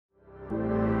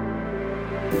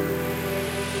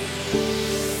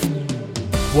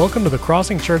Welcome to the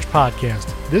Crossing Church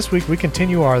Podcast. This week we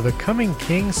continue our The Coming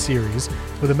King series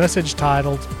with a message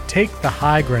titled, Take the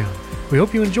High Ground. We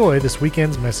hope you enjoy this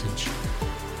weekend's message.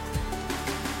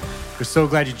 We're so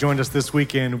glad you joined us this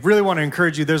weekend. Really want to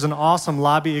encourage you, there's an awesome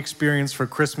lobby experience for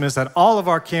Christmas at all of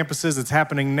our campuses. It's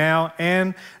happening now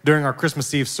and during our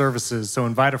Christmas Eve services. So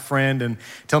invite a friend and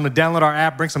tell them to download our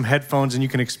app, bring some headphones, and you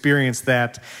can experience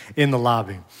that in the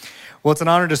lobby. Well, it's an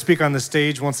honor to speak on the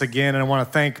stage once again, and I want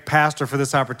to thank Pastor for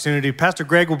this opportunity. Pastor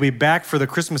Greg will be back for the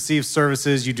Christmas Eve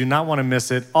services. You do not want to miss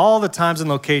it. All the times and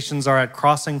locations are at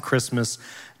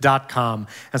crossingchristmas.com.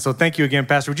 And so thank you again,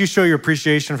 Pastor. Would you show your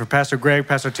appreciation for Pastor Greg,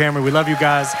 Pastor Tamara? We love you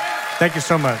guys. Thank you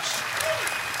so much.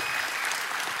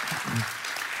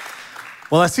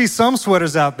 Well, I see some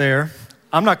sweaters out there.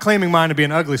 I'm not claiming mine to be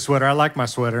an ugly sweater. I like my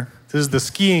sweater. This is the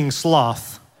skiing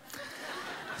sloth.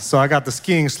 So I got the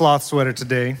skiing sloth sweater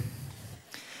today.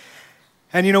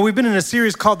 And you know, we've been in a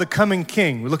series called The Coming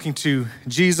King. We're looking to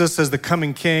Jesus as the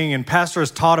coming king, and Pastor has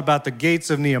taught about the gates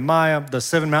of Nehemiah, the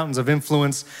 7 mountains of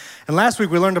influence. And last week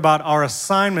we learned about our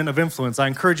assignment of influence. I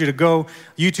encourage you to go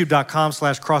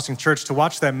youtube.com/crossingchurch to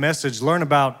watch that message, learn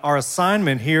about our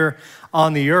assignment here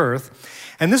on the earth.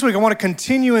 And this week I want to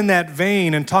continue in that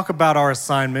vein and talk about our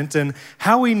assignment and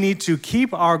how we need to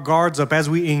keep our guards up as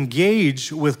we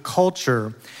engage with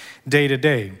culture day to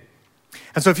day.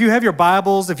 And so if you have your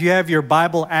Bibles, if you have your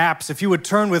Bible apps, if you would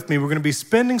turn with me, we're going to be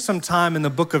spending some time in the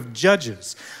book of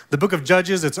Judges. The book of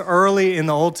Judges, it's early in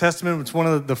the Old Testament. It's one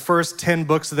of the first 10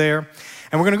 books there.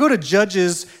 And we're going to go to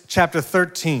Judges chapter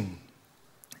 13.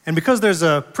 And because there's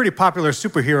a pretty popular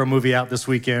superhero movie out this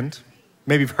weekend,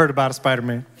 maybe you've heard about it,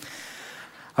 Spider-Man.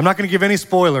 I'm not going to give any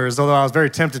spoilers, although I was very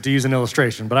tempted to use an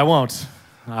illustration, but I won't.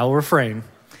 I'll refrain.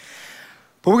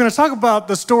 But we're going to talk about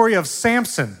the story of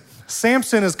Samson.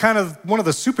 Samson is kind of one of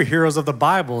the superheroes of the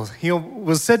Bible. He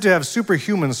was said to have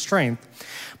superhuman strength,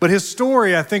 but his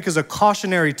story, I think, is a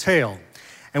cautionary tale,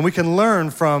 and we can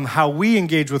learn from how we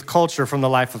engage with culture from the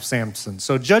life of Samson.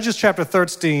 So Judges chapter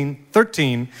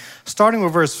 13, starting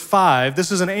with verse 5,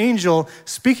 this is an angel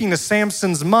speaking to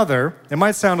Samson's mother. It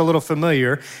might sound a little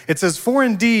familiar. It says, "For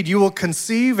indeed you will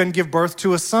conceive and give birth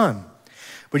to a son.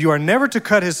 But you are never to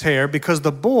cut his hair, because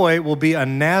the boy will be a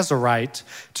Nazirite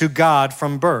to God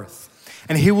from birth.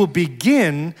 And he will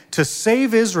begin to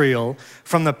save Israel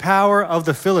from the power of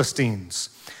the Philistines."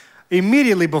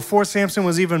 Immediately before Samson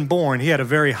was even born, he had a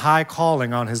very high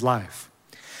calling on his life.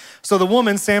 So the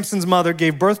woman, Samson's mother,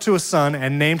 gave birth to a son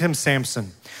and named him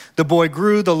Samson. The boy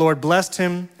grew, the Lord blessed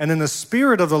him, and then the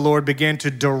Spirit of the Lord began to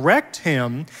direct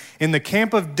him in the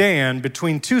camp of Dan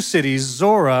between 2 cities,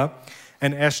 Zorah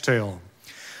and Eshtaol.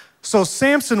 So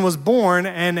Samson was born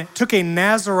and took a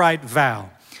Nazirite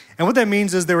vow. And what that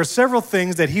means is there were several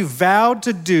things that he vowed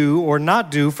to do or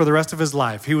not do for the rest of his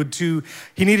life. He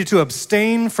needed to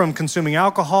abstain from consuming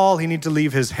alcohol. He needed to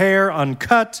leave his hair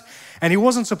uncut. And he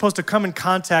wasn't supposed to come in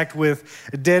contact with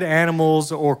dead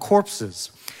animals or corpses.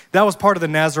 That was part of the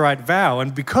Nazirite vow.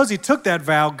 And because he took that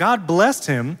vow, God blessed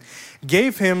him,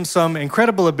 gave him some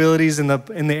incredible abilities in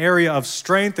the area of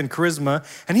strength and charisma,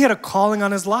 and he had a calling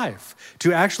on his life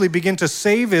to actually begin to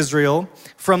save Israel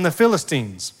from the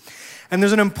Philistines. And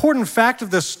there's an important fact of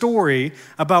this story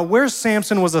about where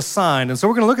Samson was assigned. And so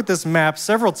we're going to look at this map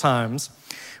several times.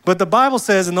 But the Bible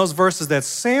says in those verses that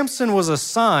Samson was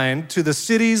assigned to the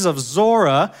cities of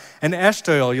Zorah and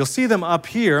Eshtaol. You'll see them up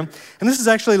here. And this is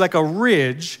actually like a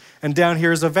ridge, and down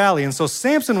here is a valley. And so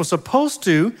Samson was supposed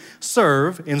to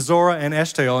serve in Zorah and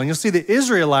Eshtaol. And you'll see the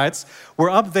Israelites were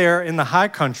up there in the high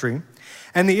country.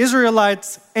 And the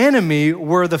Israelites' enemy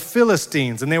were the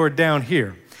Philistines, and they were down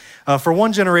here. For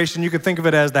one generation, you could think of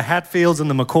it as the Hatfields and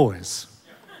the McCoys.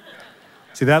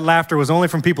 See, that laughter was only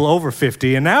from people over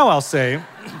 50. And now I'll say,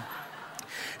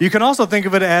 you can also think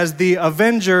of it as the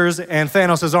Avengers and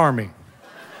Thanos' army.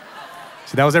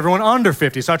 See, that was everyone under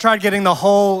 50. So I tried getting the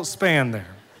whole span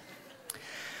there.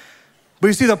 But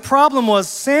you see, the problem was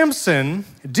Samson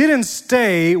didn't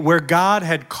stay where God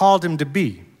had called him to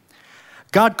be.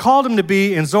 God called him to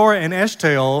be in Zorah and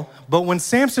Eshtaol, but when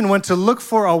Samson went to look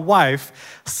for a wife,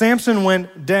 Samson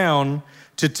went down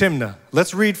to Timnah.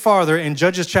 Let's read farther in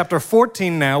Judges chapter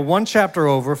 14 now, one chapter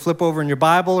over. Flip over in your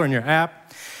Bible or in your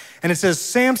app. And it says,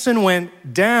 Samson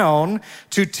went down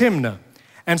to Timnah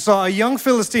and saw a young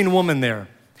Philistine woman there.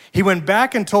 He went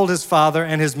back and told his father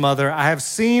and his mother, "I have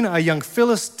seen a young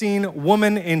Philistine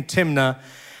woman in Timnah.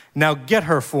 Now get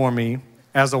her for me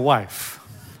as a wife."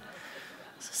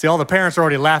 See, all the parents are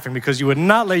already laughing because you would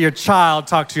not let your child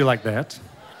talk to you like that.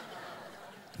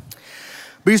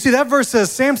 But you see, that verse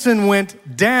says Samson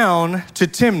went down to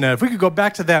Timnah. If we could go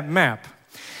back to that map,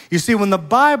 You see, when the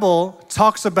Bible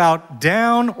talks about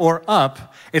down or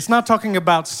up, it's not talking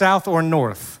about south or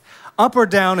north. Up or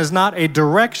down is not a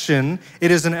direction,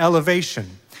 it is an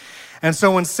elevation. And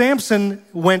so when Samson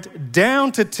went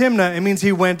down to Timnah, it means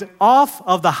he went off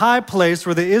of the high place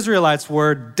where the Israelites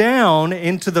were, down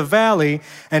into the valley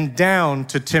and down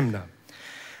to Timnah.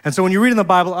 And so when you read in the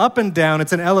Bible, up and down,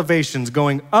 it's in elevations,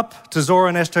 going up to Zorah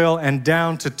and Eshtaol and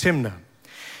down to Timnah.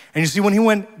 And you see, when he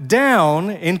went down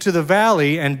into the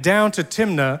valley and down to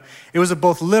Timnah, it was a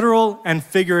both literal and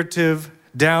figurative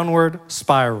downward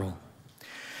spiral.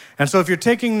 And so if you're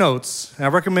taking notes, I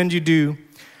recommend you do,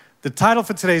 the title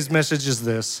for today's message is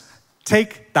this: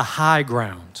 Take the High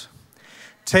Ground.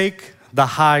 Take the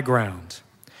high ground.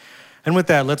 And with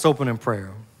that, let's open in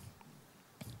prayer.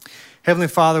 Heavenly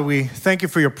Father, we thank you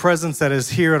for your presence that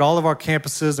is here at all of our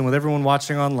campuses and with everyone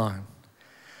watching online.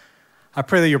 I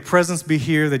pray that your presence be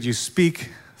here, that you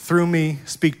speak through me,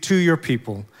 speak to your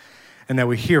people, and that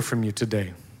we hear from you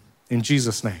today. In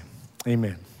Jesus' name,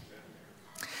 amen.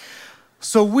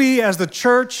 So we as the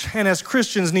church and as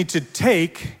Christians need to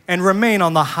take and remain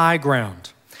on the high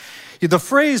ground. The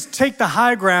phrase take the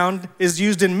high ground is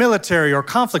used in military or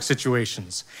conflict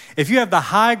situations. If you have the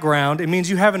high ground, it means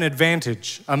you have an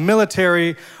advantage, a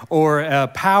military or a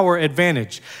power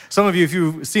advantage. Some of you, if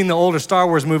you've seen the older Star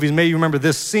Wars movies, maybe you remember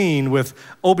this scene with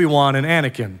Obi-Wan and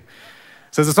Anakin. It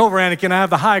says, "It's over, Anakin, I have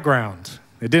the high ground."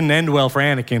 It didn't end well for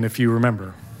Anakin, if you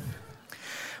remember.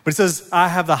 But it says, "I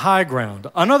have the high ground."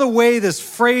 Another way this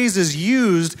phrase is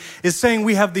used is saying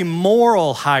we have the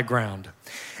moral high ground.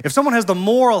 If someone has the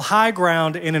moral high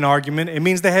ground in an argument, it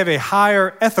means they have a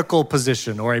higher ethical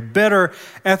position or a better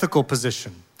ethical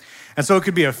position. And so it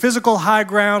could be a physical high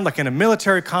ground, like in a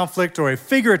military conflict, or a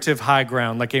figurative high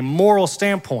ground, like a moral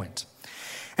standpoint.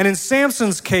 And in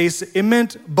Samson's case, it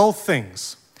meant both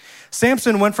things.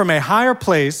 Samson went from a higher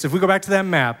place, if we go back to that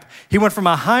map, he went from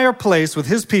a higher place with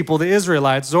his people, the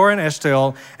Israelites, Zorah and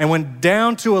Eshtaol, and went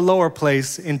down to a lower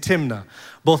place in Timnah,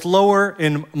 both lower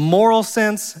in moral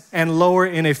sense and lower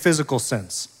in a physical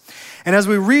sense. And as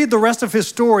we read the rest of his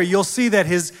story, you'll see that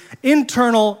his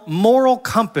internal moral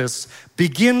compass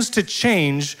begins to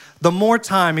change the more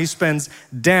time he spends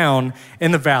down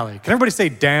in the valley. Can everybody say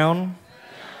down?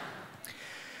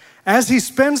 As he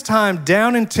spends time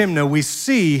down in Timnah, we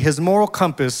see his moral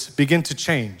compass begin to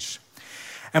change.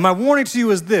 And my warning to you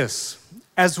is this: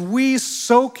 as we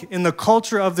soak in the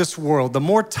culture of this world, the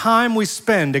more time we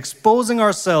spend exposing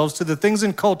ourselves to the things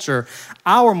in culture,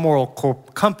 our moral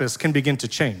compass can begin to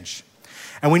change.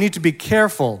 And we need to be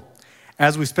careful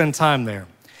as we spend time there.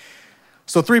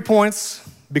 So 3 points,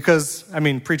 because,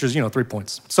 preachers, 3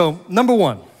 points. So number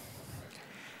 1,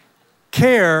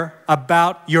 care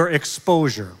about your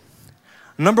exposure.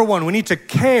 Number 1, we need to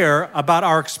care about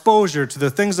our exposure to the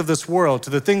things of this world,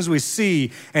 to the things we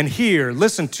see and hear,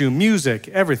 listen to, music,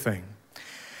 everything.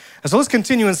 And so let's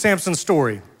continue in Samson's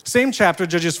story. Same chapter,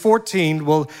 Judges 14,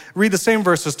 we'll read the same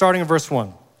verses starting in verse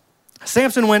 1.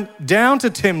 Samson went down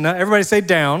to Timnah, everybody say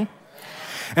down,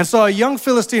 and saw a young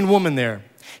Philistine woman there.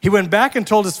 He went back and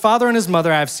told his father and his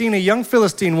mother, "I have seen a young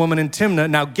Philistine woman in Timnah,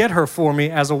 now get her for me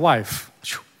as a wife."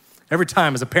 Every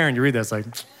time as a parent you read that, it's like,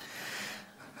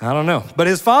 I don't know. But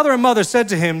his father and mother said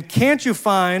to him, "Can't you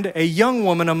find a young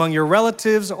woman among your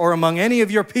relatives or among any of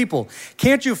your people?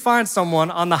 Can't you find someone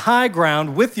on the high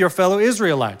ground with your fellow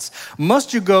Israelites?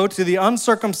 Must you go to the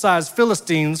uncircumcised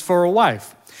Philistines for a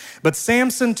wife?" But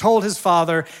Samson told his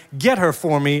father, "Get her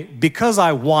for me because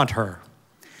I want her."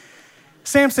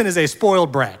 Samson is a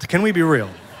spoiled brat. Can we be real?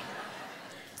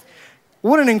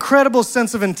 What an incredible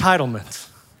sense of entitlement.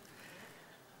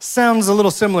 Sounds a little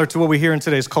similar to what we hear in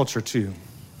today's culture too.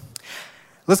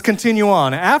 Let's continue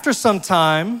on. After some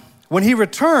time, when he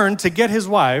returned to get his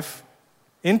wife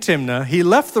in Timnah, he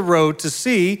left the road to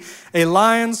see a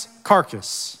lion's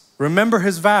carcass. Remember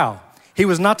his vow. He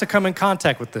was not to come in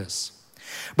contact with this.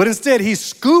 But instead, he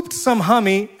scooped some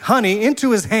honey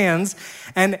into his hands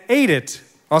and ate it.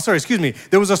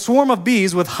 There was a swarm of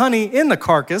bees with honey in the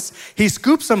carcass. He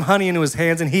scooped some honey into his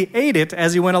hands and he ate it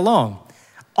as he went along.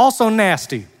 Also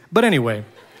nasty, but anyway.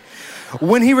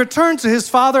 When he returned to his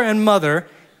father and mother,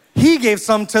 he gave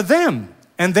some to them,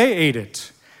 and they ate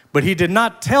it. But he did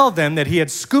not tell them that he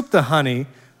had scooped the honey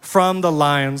from the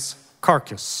lion's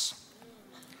carcass.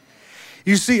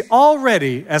 You see,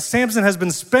 already, as Samson has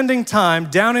been spending time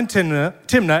down in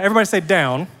Timnah, everybody say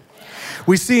down,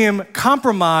 we see him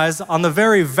compromise on the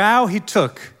very vow he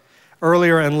took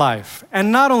earlier in life.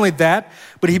 And not only that,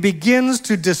 but he begins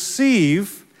to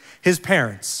deceive his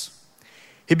parents.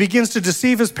 He begins to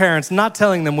deceive his parents, not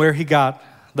telling them where he got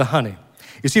the honey.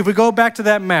 You see, if we go back to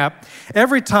that map,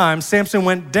 every time Samson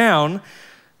went down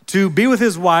to be with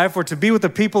his wife or to be with the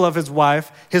people of his wife,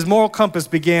 his moral compass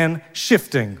began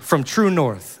shifting from true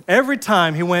north. Every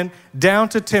time he went down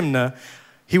to Timnah,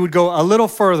 he would go a little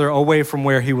further away from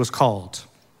where he was called.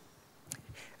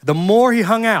 The more he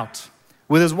hung out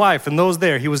with his wife and those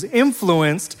there, he was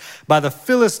influenced by the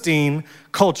Philistine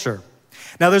culture.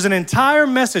 Now, there's an entire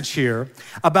message here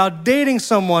about dating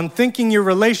someone thinking your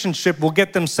relationship will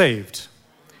get them saved.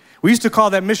 We used to call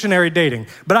that missionary dating,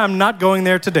 but I'm not going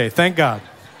there today, thank God.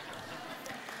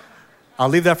 I'll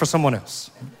leave that for someone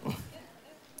else.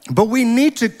 But we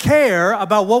need to care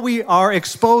about what we are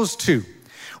exposed to.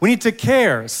 We need to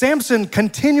care. Samson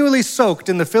continually soaked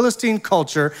in the Philistine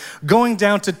culture, going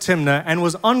down to Timnah, and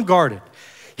was unguarded.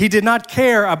 He did not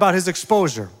care about his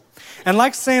exposure. And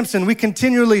like Samson, we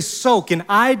continually soak in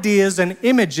ideas and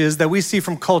images that we see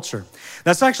from culture.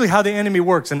 That's actually how the enemy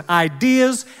works, in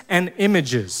ideas and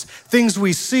images, things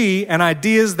we see and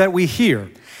ideas that we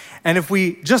hear. And if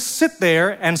we just sit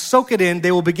there and soak it in,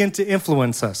 they will begin to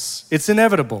influence us. It's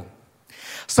inevitable.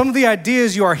 Some of the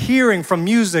ideas you are hearing from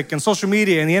music and social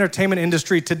media and the entertainment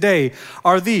industry today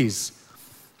are these.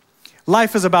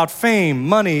 Life is about fame,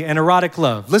 money, and erotic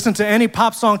love. Listen to any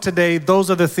pop song today, those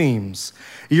are the themes.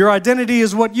 Your identity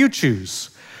is what you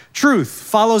choose. Truth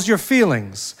follows your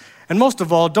feelings. And most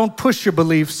of all, don't push your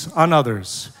beliefs on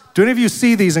others. Do any of you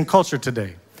see these in culture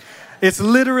today? It's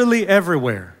literally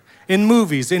everywhere. In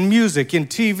movies, in music, in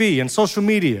TV, in social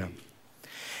media.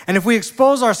 And if we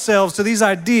expose ourselves to these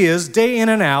ideas day in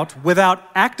and out without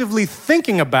actively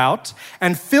thinking about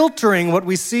and filtering what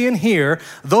we see and hear,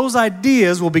 those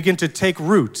ideas will begin to take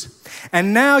root.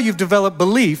 And now you've developed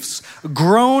beliefs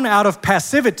grown out of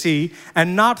passivity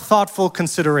and not thoughtful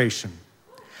consideration.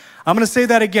 I'm going to say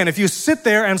that again. If you sit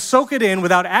there and soak it in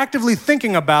without actively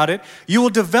thinking about it, you will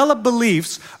develop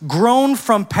beliefs grown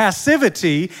from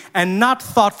passivity and not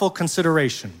thoughtful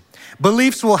consideration.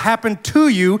 Beliefs will happen to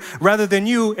you rather than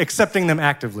you accepting them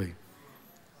actively.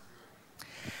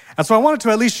 And so I wanted to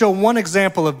at least show one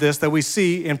example of this that we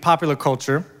see in popular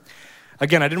culture.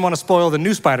 Again, I didn't want to spoil the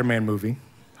new Spider-Man movie.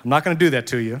 I'm not going to do that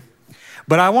to you.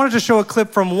 But I wanted to show a clip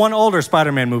from one older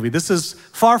Spider-Man movie. This is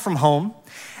Far From Home.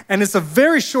 And it's a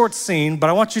very short scene, but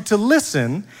I want you to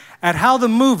listen at how the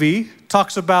movie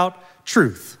talks about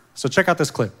truth. So check out this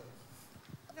clip.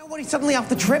 When he's suddenly off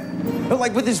the trip,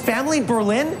 like with his family in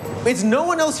Berlin, is no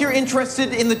one else here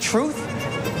interested in the truth?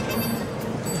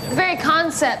 The very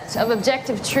concept of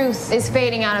objective truth is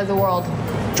fading out of the world.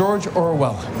 George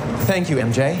Orwell. Thank you,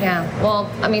 MJ. Yeah,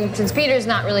 well, I mean, since Peter's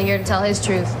not really here to tell his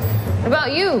truth. What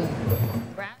about you,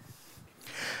 Brad?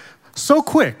 So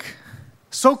quick.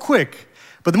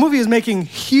 But the movie is making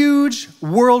huge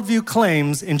worldview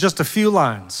claims in just a few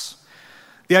lines.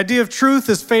 The idea of truth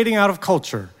is fading out of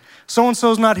culture.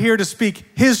 So-and-so's not here to speak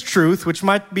his truth, which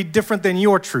might be different than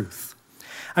your truth.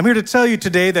 I'm here to tell you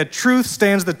today that truth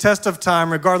stands the test of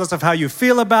time regardless of how you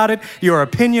feel about it, your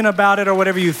opinion about it, or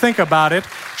whatever you think about it.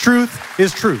 Truth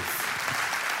is truth.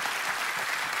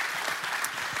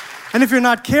 And if you're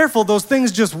not careful, those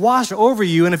things just wash over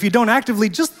you, and if you don't actively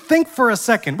just think for a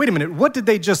second, wait a minute, what did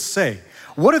they just say?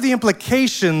 What are the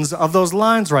implications of those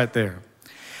lines right there?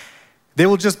 They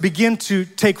will just begin to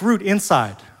take root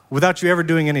inside without you ever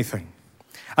doing anything.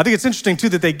 I think it's interesting, too,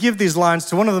 that they give these lines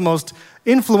to one of the most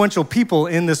influential people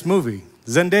in this movie.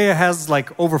 Zendaya has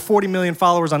like over 40 million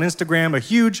followers on Instagram, a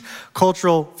huge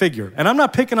cultural figure. And I'm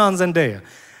not picking on Zendaya.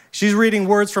 She's reading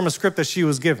words from a script that she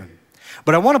was given.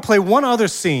 But I want to play one other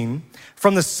scene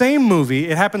from the same movie.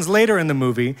 It happens later in the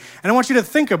movie. And I want you to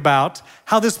think about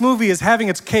how this movie is having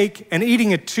its cake and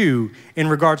eating it too in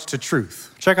regards to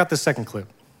truth. Check out this second clip.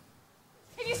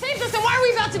 If you saved us, then why are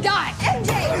we about to die?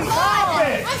 MJ, stop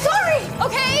it! I'm sorry,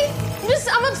 okay?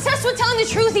 I'm obsessed with telling the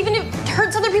truth, even if it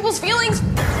hurts other people's feelings.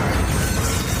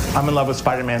 I'm in love with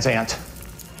Spider-Man's aunt.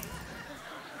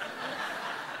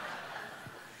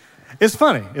 It's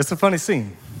funny. It's a funny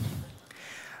scene.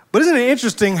 But isn't it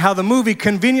interesting how the movie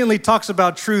conveniently talks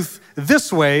about truth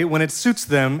this way when it suits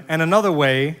them and another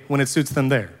way when it suits them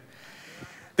there?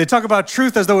 They talk about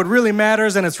truth as though it really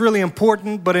matters and it's really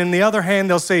important, but on the other hand,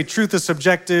 they'll say truth is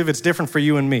subjective, it's different for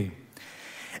you and me.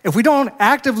 If we don't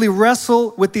actively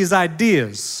wrestle with these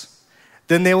ideas,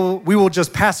 then we will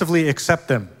just passively accept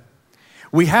them.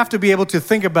 We have to be able to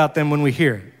think about them when we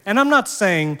hear it. And I'm not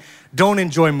saying don't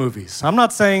enjoy movies. I'm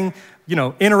not saying,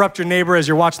 interrupt your neighbor as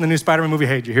you're watching the new Spider-Man movie.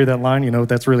 Hey, did you hear that line?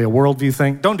 That's really a worldview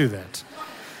thing. Don't do that.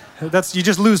 You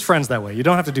just lose friends that way. You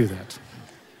don't have to do that.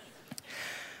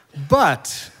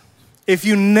 But if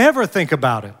you never think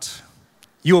about it,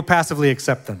 you will passively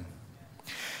accept them.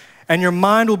 And your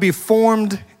mind will be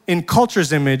formed in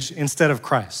culture's image instead of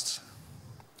Christ's.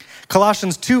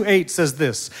 Colossians 2:8 says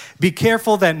this, "Be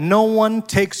careful that no one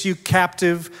takes you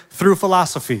captive through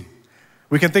philosophy."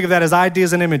 We can think of that as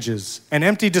ideas and images, an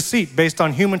empty deceit based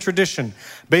on human tradition,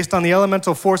 based on the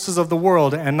elemental forces of the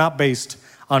world and not based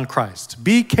on Christ.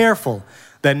 Be careful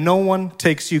that no one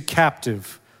takes you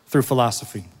captive through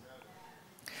philosophy.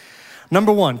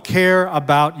 Number one, care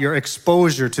about your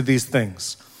exposure to these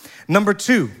things. Number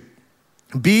two,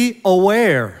 be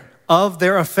aware of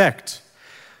their effect.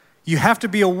 You have to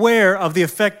be aware of the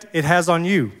effect it has on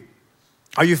you.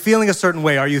 Are you feeling a certain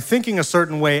way? Are you thinking a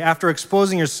certain way after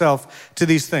exposing yourself to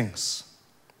these things?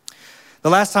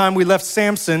 The last time we left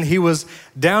Samson, he was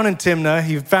down in Timnah.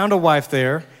 He found a wife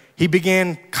there. He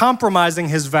began compromising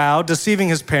his vow, deceiving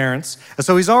his parents, and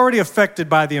so he's already affected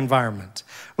by the environment.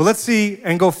 Well, let's see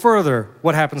and go further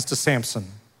what happens to Samson.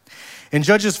 In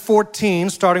Judges 14,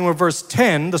 starting with verse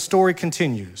 10, the story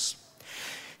continues.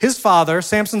 His father,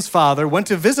 Samson's father, went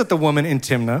to visit the woman in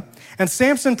Timnah, and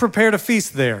Samson prepared a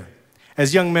feast there,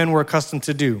 as young men were accustomed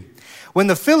to do. When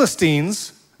the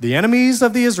Philistines, the enemies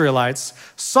of the Israelites,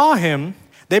 saw him,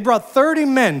 they brought 30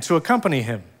 men to accompany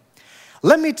him.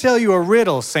 "Let me tell you a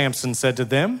riddle," Samson said to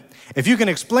them. "If you can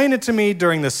explain it to me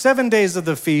during the 7 days of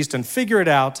the feast and figure it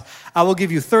out, I will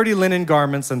give you 30 linen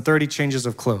garments and 30 changes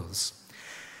of clothes."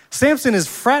 Samson is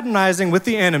fraternizing with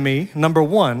the enemy, number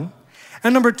one,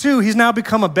 and number two, he's now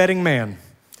become a betting man.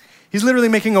 He's literally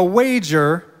making a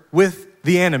wager with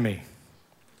the enemy.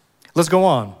 Let's go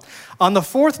on. On the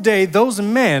 4th day, those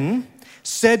men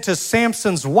said to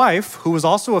Samson's wife, who was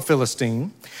also a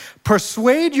Philistine,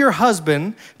 "Persuade your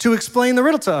husband to explain the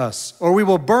riddle to us, or we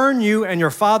will burn you and your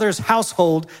father's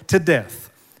household to death."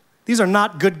 These are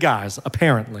not good guys,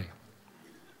 apparently.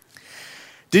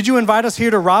 "Did you invite us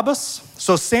here to rob us?"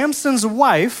 So Samson's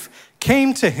wife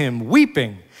came to him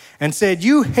weeping and said,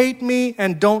 "You hate me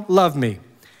and don't love me."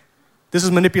 This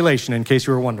is manipulation, in case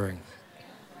you were wondering.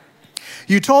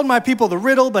 "You told my people the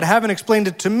riddle, but haven't explained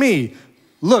it to me."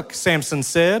 "Look," Samson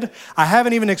said, "I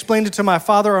haven't even explained it to my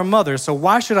father or mother, so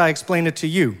why should I explain it to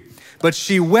you?" But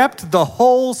she wept the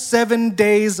whole 7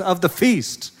 days of the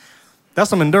feast.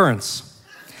 That's some endurance.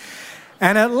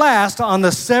 And at last, on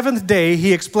the 7th day,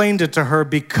 he explained it to her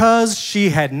because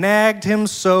she had nagged him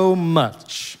so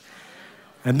much.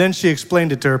 And then she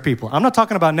explained it to her people. I'm not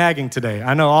talking about nagging today.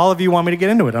 I know all of you want me to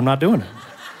get into it. I'm not doing it.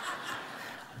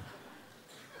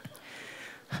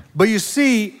 But you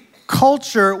see,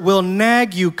 culture will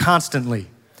nag you constantly.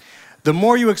 The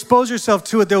more you expose yourself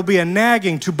to it, there'll be a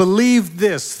nagging to believe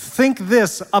this, think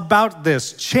this about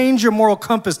this, change your moral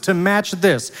compass to match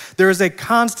this. There is a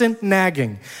constant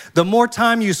nagging. The more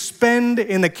time you spend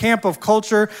in the camp of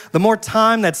culture, the more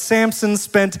time that Samson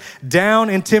spent down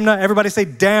in Timnah, everybody say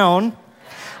down.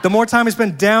 The more time he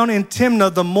spent down in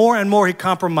Timnah, the more and more he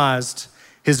compromised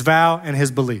his vow and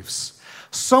his beliefs.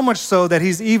 So much so that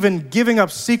he's even giving up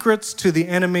secrets to the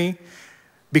enemy,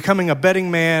 becoming a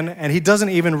betting man, and he doesn't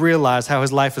even realize how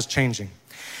his life is changing.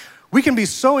 We can be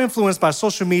so influenced by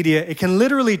social media, it can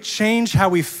literally change how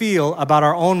we feel about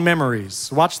our own memories.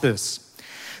 Watch this.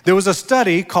 There was a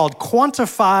study called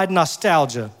Quantified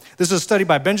Nostalgia. This is a study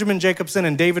by Benjamin Jacobson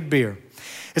and David Beer.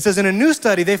 It says in a new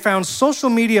study, they found social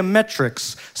media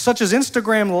metrics, such as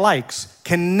Instagram likes,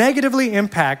 can negatively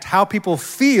impact how people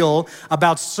feel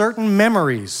about certain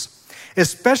memories,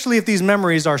 especially if these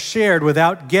memories are shared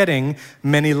without getting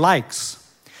many likes.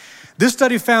 This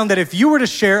study found that if you were to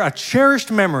share a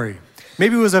cherished memory,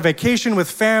 maybe it was a vacation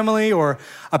with family or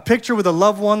a picture with a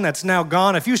loved one that's now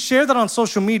gone, if you share that on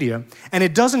social media and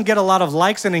it doesn't get a lot of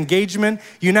likes and engagement,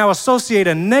 you now associate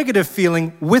a negative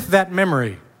feeling with that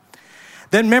memory.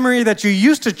 That memory that you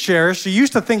used to cherish, you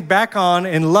used to think back on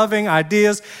in loving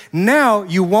ideas, now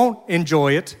you won't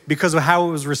enjoy it because of how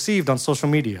it was received on social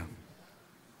media.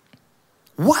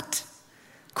 What?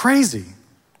 Crazy.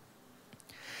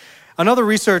 Another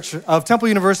research of Temple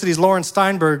University's Lauren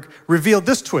Steinberg revealed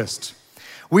this twist.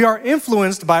 We are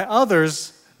influenced by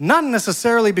others, not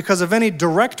necessarily because of any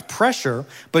direct pressure,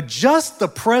 but just the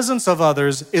presence of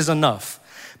others is enough,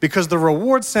 because the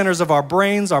reward centers of our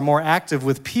brains are more active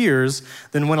with peers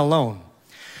than when alone.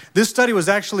 This study was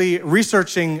actually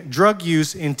researching drug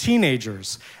use in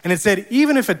teenagers, and it said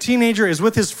even if a teenager is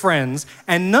with his friends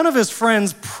and none of his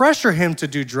friends pressure him to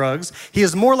do drugs, he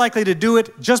is more likely to do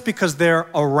it just because they're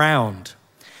around.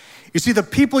 You see, the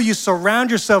people you surround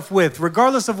yourself with,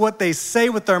 regardless of what they say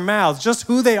with their mouths, just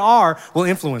who they are will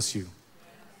influence you.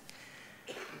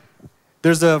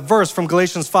 There's a verse from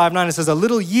Galatians 5:9. It says, "A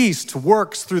little yeast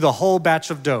works through the whole batch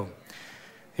of dough."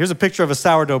 Here's a picture of a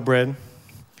sourdough bread.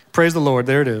 Praise the Lord,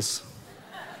 there it is.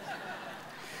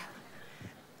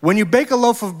 When you bake a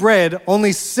loaf of bread,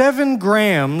 only 7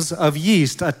 grams of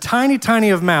yeast, a tiny,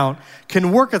 tiny amount,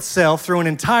 can work itself through an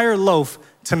entire loaf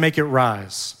to make it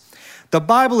rise. The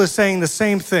Bible is saying the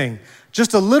same thing.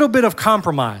 Just a little bit of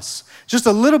compromise, just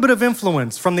a little bit of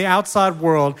influence from the outside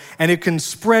world, and it can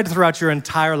spread throughout your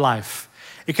entire life.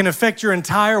 It can affect your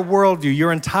entire worldview,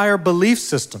 your entire belief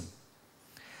system.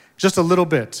 Just a little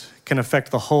bit can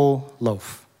affect the whole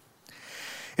loaf.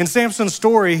 In Samson's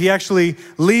story, he actually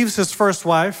leaves his first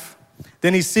wife,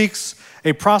 then he seeks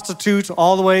a prostitute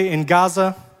all the way in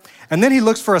Gaza, and then he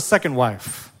looks for a second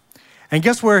wife. And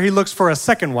guess where he looks for a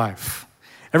second wife?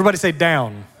 Everybody say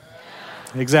down.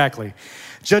 Exactly.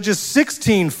 Judges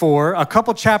 16:4, a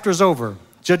couple chapters over.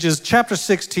 Judges chapter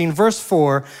 16, verse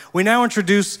 4, we now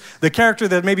introduce the character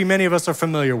that maybe many of us are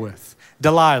familiar with,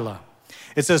 Delilah.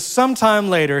 It says, sometime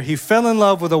later, he fell in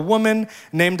love with a woman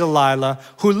named Delilah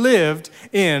who lived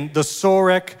in the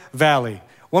Sorek Valley.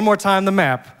 One more time, the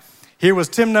map. Here was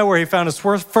Timnah, where he found his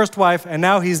first wife, and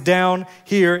now he's down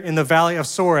here in the valley of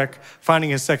Sorek, finding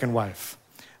his second wife.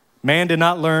 Man did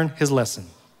not learn his lesson.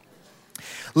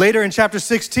 Later in chapter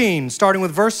 16, starting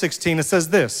with verse 16, it says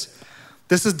this.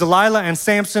 This is Delilah and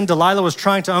Samson. Delilah was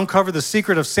trying to uncover the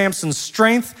secret of Samson's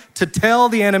strength to tell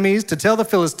the enemies, to tell the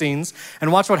Philistines,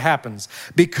 and watch what happens.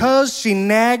 Because she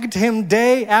nagged him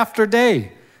day after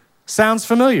day. Sounds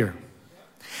familiar.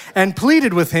 And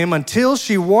pleaded with him until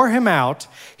she wore him out.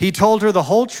 He told her the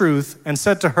whole truth and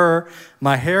said to her,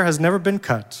 my hair has never been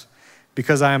cut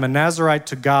because I am a Nazirite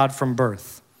to God from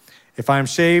birth. If I am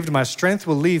shaved, my strength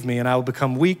will leave me and I will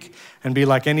become weak and be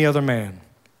like any other man.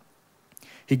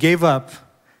 He gave up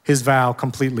his vow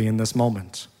completely in this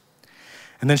moment.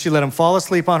 And then she let him fall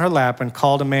asleep on her lap and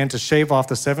called a man to shave off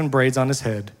the 7 braids on his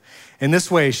head. In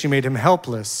this way, she made him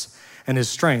helpless and his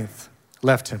strength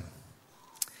left him.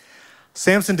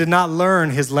 Samson did not learn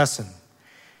his lesson.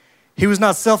 He was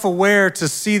not self-aware to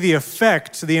see the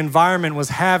effect the environment was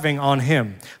having on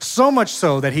him. So much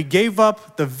so that he gave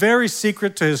up the very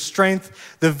secret to his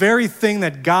strength, the very thing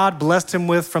that God blessed him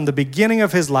with from the beginning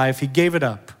of his life, he gave it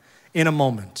up in a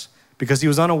moment because he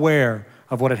was unaware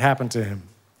of what had happened to him.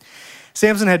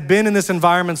 Samson had been in this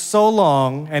environment so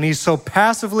long and he so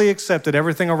passively accepted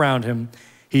everything around him,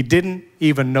 he didn't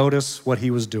even notice what he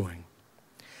was doing.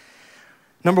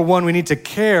 Number 1, we need to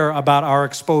care about our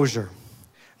exposure.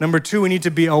 Number 2, we need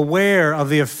to be aware of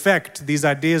the effect these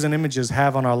ideas and images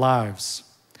have on our lives.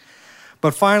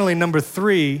 But finally, number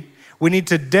 3, we need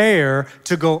to dare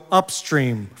to go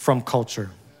upstream from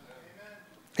culture.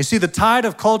 You see, the tide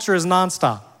of culture is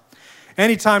nonstop.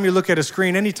 Anytime you look at a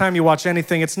screen, anytime you watch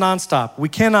anything, it's nonstop. We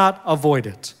cannot avoid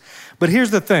it. But here's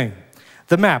the thing,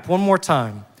 the map, one more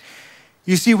time.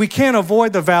 You see, we can't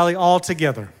avoid the valley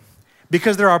altogether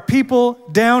because there are people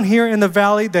down here in the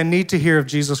valley that need to hear of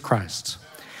Jesus Christ.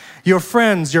 Your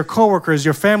friends, your coworkers,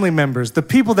 your family members, the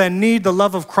people that need the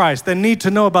love of Christ, that need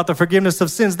to know about the forgiveness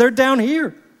of sins, they're down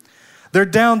here. They're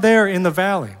down there in the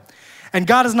valley. And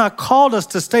God has not called us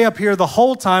to stay up here the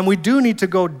whole time. We do need to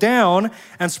go down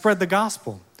and spread the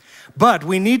gospel. But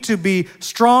we need to be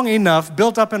strong enough,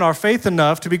 built up in our faith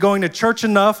enough, to be going to church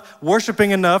enough,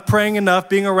 worshiping enough, praying enough,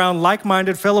 being around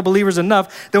like-minded fellow believers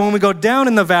enough that when we go down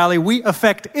in the valley, we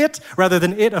affect it rather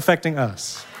than it affecting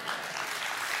us.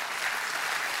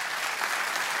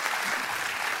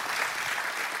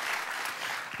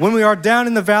 When we are down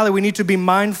in the valley, we need to be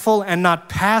mindful and not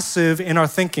passive in our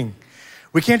thinking.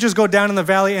 We can't just go down in the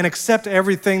valley and accept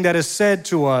everything that is said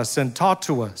to us and taught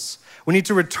to us. We need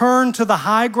to return to the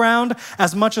high ground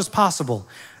as much as possible.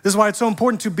 This is why it's so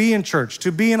important to be in church,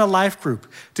 to be in a life group,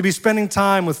 to be spending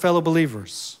time with fellow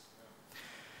believers.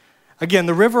 Again,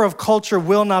 the river of culture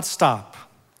will not stop.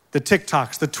 The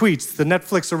TikToks, the tweets, the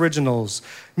Netflix originals,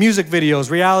 music videos,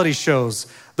 reality shows,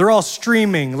 they're all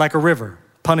streaming like a river,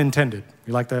 pun intended.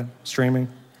 You like that? Streaming?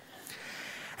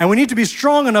 And we need to be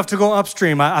strong enough to go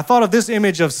upstream. I thought of this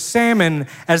image of salmon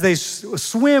as they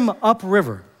swim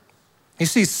upriver. You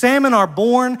see, salmon are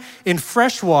born in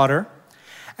fresh water,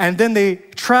 and then they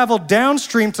travel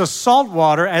downstream to salt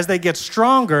water as they get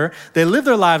stronger. They live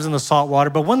their lives in the salt water,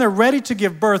 but when they're ready to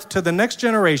give birth to the next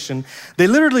generation, they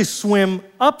literally swim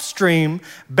upstream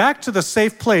back to the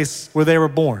safe place where they were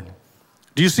born.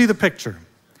 Do you see the picture?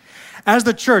 As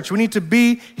the church, we need to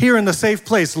be here in the safe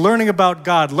place, learning about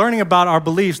God, learning about our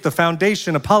beliefs, the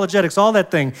foundation, apologetics, all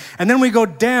that thing. And then we go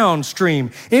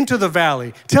downstream into the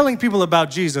valley, telling people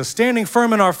about Jesus, standing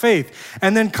firm in our faith,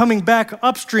 and then coming back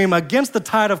upstream against the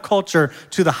tide of culture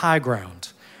to the high ground.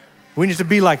 We need to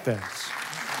be like that.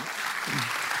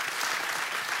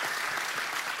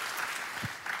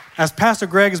 As Pastor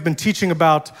Greg has been teaching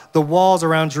about the walls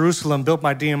around Jerusalem built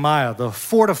by Nehemiah, the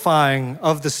fortifying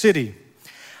of the city,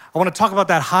 I want to talk about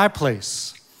that high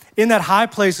place. In that high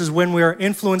place is when we are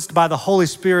influenced by the Holy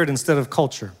Spirit instead of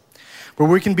culture, where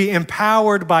we can be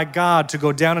empowered by God to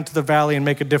go down into the valley and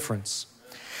make a difference.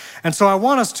 And so I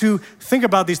want us to think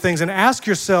about these things and ask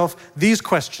yourself these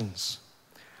questions.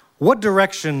 What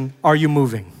direction are you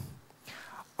moving?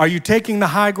 Are you taking the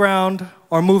high ground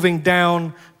or moving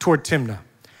down toward Timnah?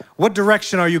 What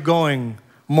direction are you going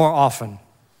more often?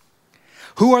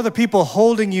 Who are the people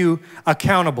holding you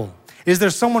accountable? Is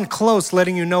there someone close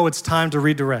letting you know it's time to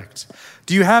redirect?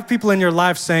 Do you have people in your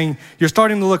life saying, you're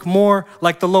starting to look more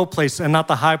like the low place and not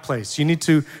the high place? You need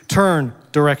to turn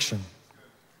direction.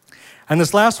 And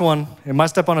this last one, it might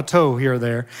step on a toe here or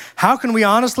there. How can we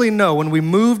honestly know when we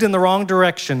moved in the wrong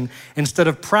direction instead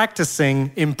of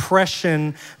practicing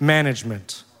impression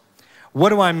management? What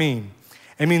do I mean?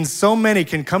 It means so many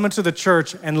can come into the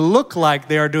church and look like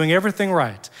they are doing everything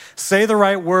right, say the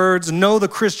right words, know the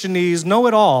Christianese, know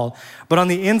it all, but on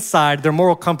the inside, their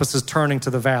moral compass is turning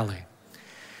to the valley.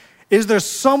 Is there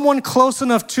someone close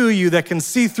enough to you that can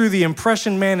see through the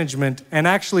impression management and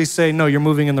actually say, no, you're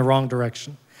moving in the wrong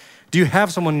direction? Do you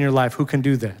have someone in your life who can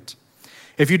do that?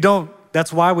 If you don't,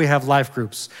 that's why we have life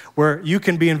groups, where you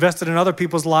can be invested in other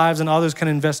people's lives and others can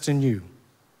invest in you.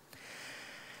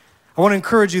 I want to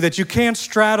encourage you that you can't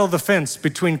straddle the fence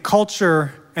between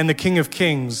culture and the King of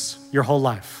Kings your whole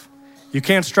life. You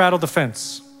can't straddle the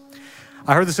fence.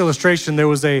 I heard this illustration. There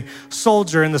was a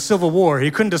soldier in the Civil War. He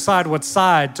couldn't decide what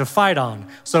side to fight on.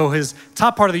 So his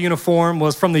top part of the uniform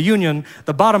was from the Union,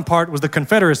 the bottom part was the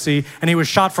Confederacy, and he was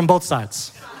shot from both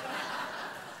sides.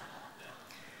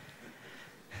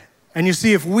 And you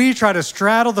see, if we try to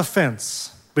straddle the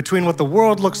fence between what the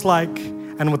world looks like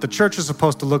and what the church is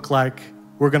supposed to look like,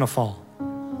 we're gonna fall.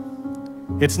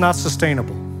 It's not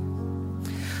sustainable.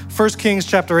 1 Kings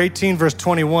chapter 18, verse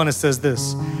 21, it says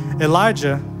this,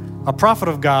 Elijah, a prophet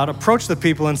of God, approached the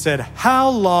people and said, how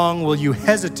long will you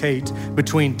hesitate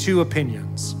between two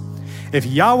opinions? If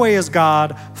Yahweh is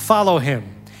God, follow him.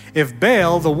 If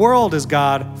Baal, the world, is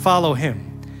God, follow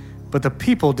him. But the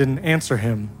people didn't answer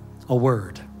him a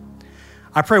word.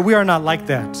 I pray we are not like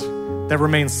that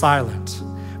remain silent,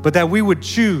 but that we would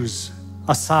choose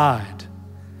a side.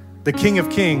 The King of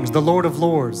Kings, the Lord of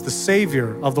Lords, the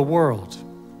Savior of the world.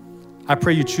 I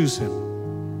pray you choose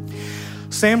him.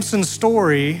 Samson's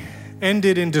story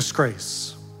ended in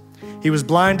disgrace. He was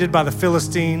blinded by the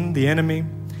Philistine, the enemy.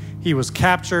 He was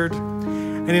captured.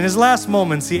 And in his last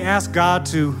moments, he asked God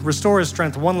to restore his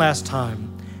strength one last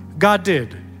time. God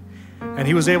did. And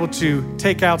he was able to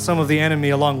take out some of the enemy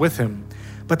along with him.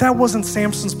 But that wasn't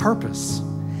Samson's purpose.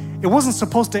 It wasn't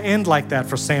supposed to end like that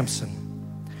for Samson.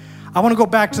 I want to go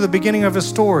back to the beginning of his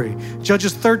story.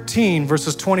 Judges 13,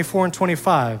 verses 24 and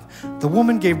 25. The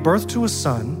woman gave birth to a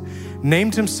son,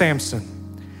 named him Samson.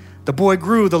 The boy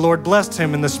grew, the Lord blessed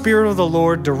him, and the Spirit of the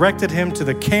Lord directed him to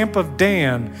the camp of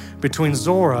Dan between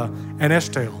Zorah and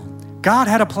Eshtaol. God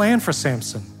had a plan for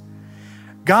Samson.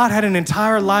 God had an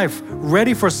entire life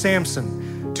ready for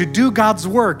Samson to do God's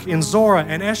work in Zorah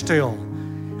and Eshtaol,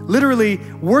 literally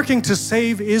working to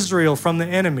save Israel from the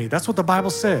enemy. That's what the Bible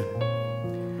said.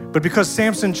 But because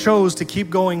Samson chose to keep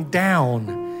going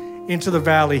down into the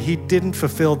valley, he didn't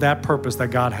fulfill that purpose that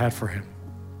God had for him.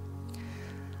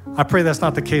 I pray that's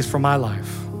not the case for my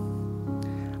life.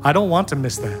 I don't want to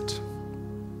miss that.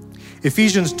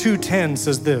 Ephesians 2:10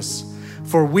 says this,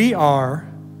 for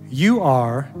you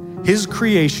are his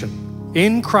creation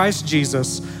in Christ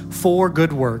Jesus for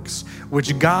good works,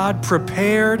 which God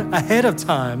prepared ahead of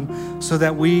time so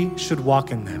that we should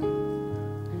walk in them.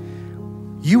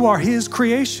 You are his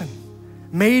creation,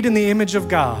 made in the image of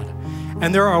God.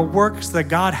 And there are works that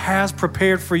God has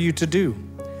prepared for you to do,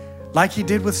 like he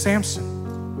did with Samson.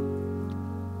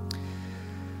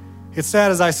 It's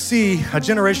sad as I see a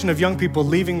generation of young people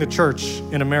leaving the church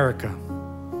in America.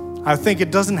 I think it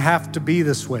doesn't have to be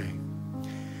this way.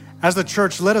 As the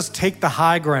church, let us take the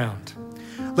high ground.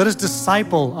 Let us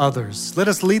disciple others. Let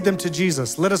us lead them to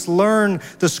Jesus. Let us learn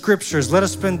the scriptures. Let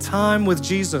us spend time with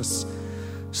Jesus,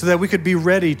 so that we could be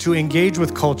ready to engage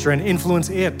with culture and influence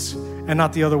it and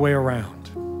not the other way around.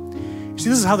 See,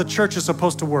 this is how the church is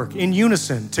supposed to work, in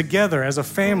unison, together as a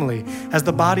family, as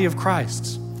the body of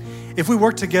Christ. If we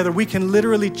work together, we can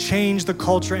literally change the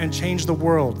culture and change the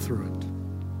world through it.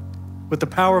 With the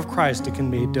power of Christ, it can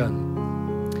be done.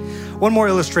 One more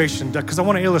illustration, because I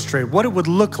want to illustrate what it would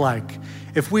look like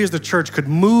if we as the church could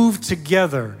move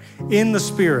together in the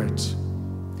Spirit.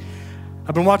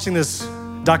 I've been watching this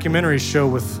documentary show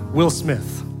with Will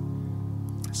Smith.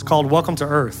 It's called Welcome to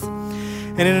Earth.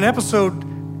 And in an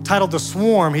episode titled The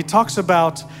Swarm, he talks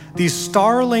about these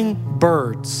starling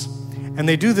birds and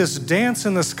they do this dance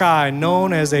in the sky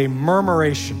known as a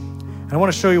murmuration. And I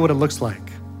want to show you what it looks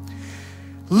like.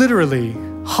 Literally,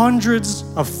 hundreds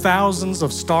of thousands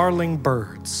of starling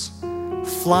birds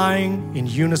flying in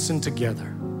unison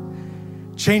together,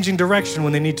 changing direction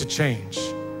when they need to change.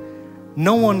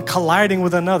 No one colliding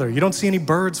with another. You don't see any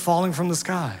birds falling from the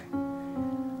sky.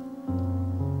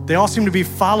 They all seem to be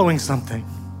following something,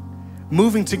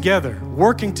 moving together,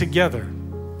 working together.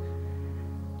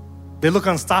 They look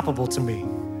unstoppable to me.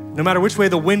 No matter which way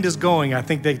the wind is going, I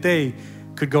think that they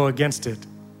could go against it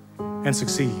and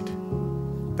succeed.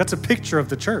 That's a picture of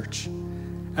the church,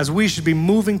 as we should be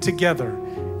moving together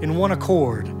in one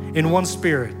accord, in one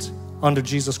spirit, under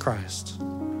Jesus Christ.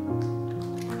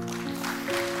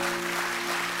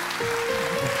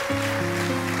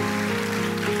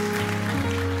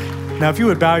 Now, if you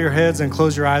would bow your heads and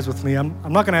close your eyes with me, I'm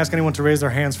not going to ask anyone to raise their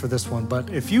hands for this one,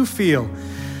 but if you feel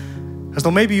as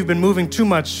though maybe you've been moving too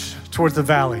much towards the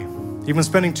valley, you've been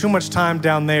spending too much time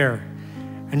down there,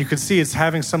 and you can see it's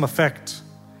having some effect,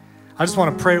 I just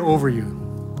want to pray over you.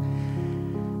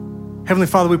 Heavenly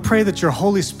Father, we pray that your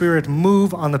Holy Spirit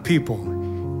move on the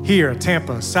people here at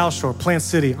Tampa, South Shore, Plant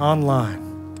City, online.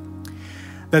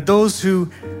 That those who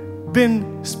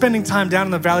been spending time down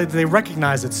in the valley, that they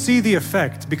recognize it, see the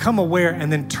effect, become aware,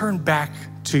 and then turn back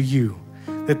to you.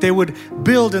 That they would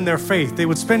build in their faith. They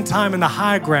would spend time in the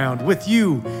high ground with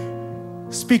you,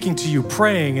 speaking to you,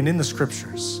 praying, and in the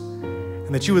scriptures.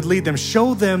 And that you would lead them,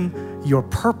 show them your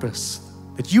purpose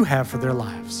that you have for their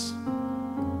lives.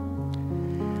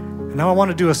 And now I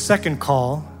want to do a second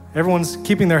call. Everyone's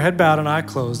keeping their head bowed and eye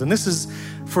closed. And this is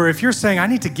for if you're saying, I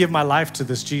need to give my life to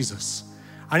this Jesus.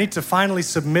 I need to finally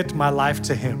submit my life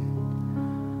to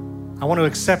him. I want to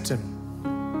accept him.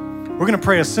 We're going to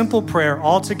pray a simple prayer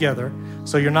all together,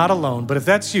 so you're not alone. But if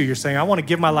that's you, you're saying, I want to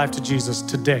give my life to Jesus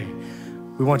today.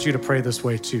 We want you to pray this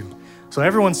way too. So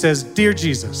everyone says, Dear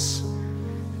Jesus,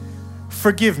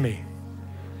 forgive me.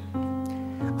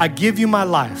 I give you my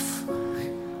life.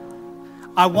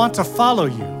 I want to follow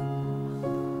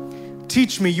you.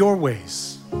 Teach me your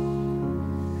ways.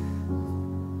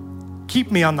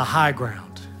 Keep me on the high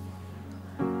ground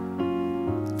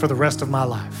for the rest of my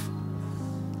life.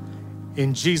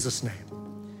 In Jesus' name.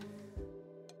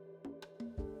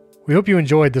 We hope you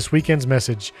enjoyed this weekend's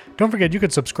message. Don't forget you can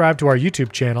subscribe to our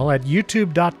YouTube channel at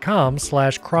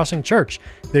youtube.com/crossingchurch.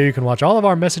 There you can watch all of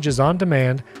our messages on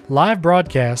demand, live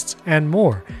broadcasts, and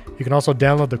more. You can also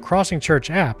download the Crossing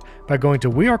Church app by going to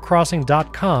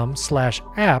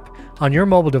wearecrossing.com/app on your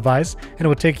mobile device, and it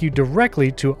will take you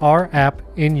directly to our app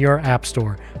in your app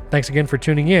store. Thanks again for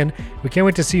tuning in. We can't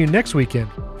wait to see you next weekend.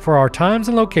 For our times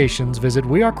and locations, visit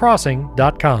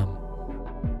wearecrossing.com.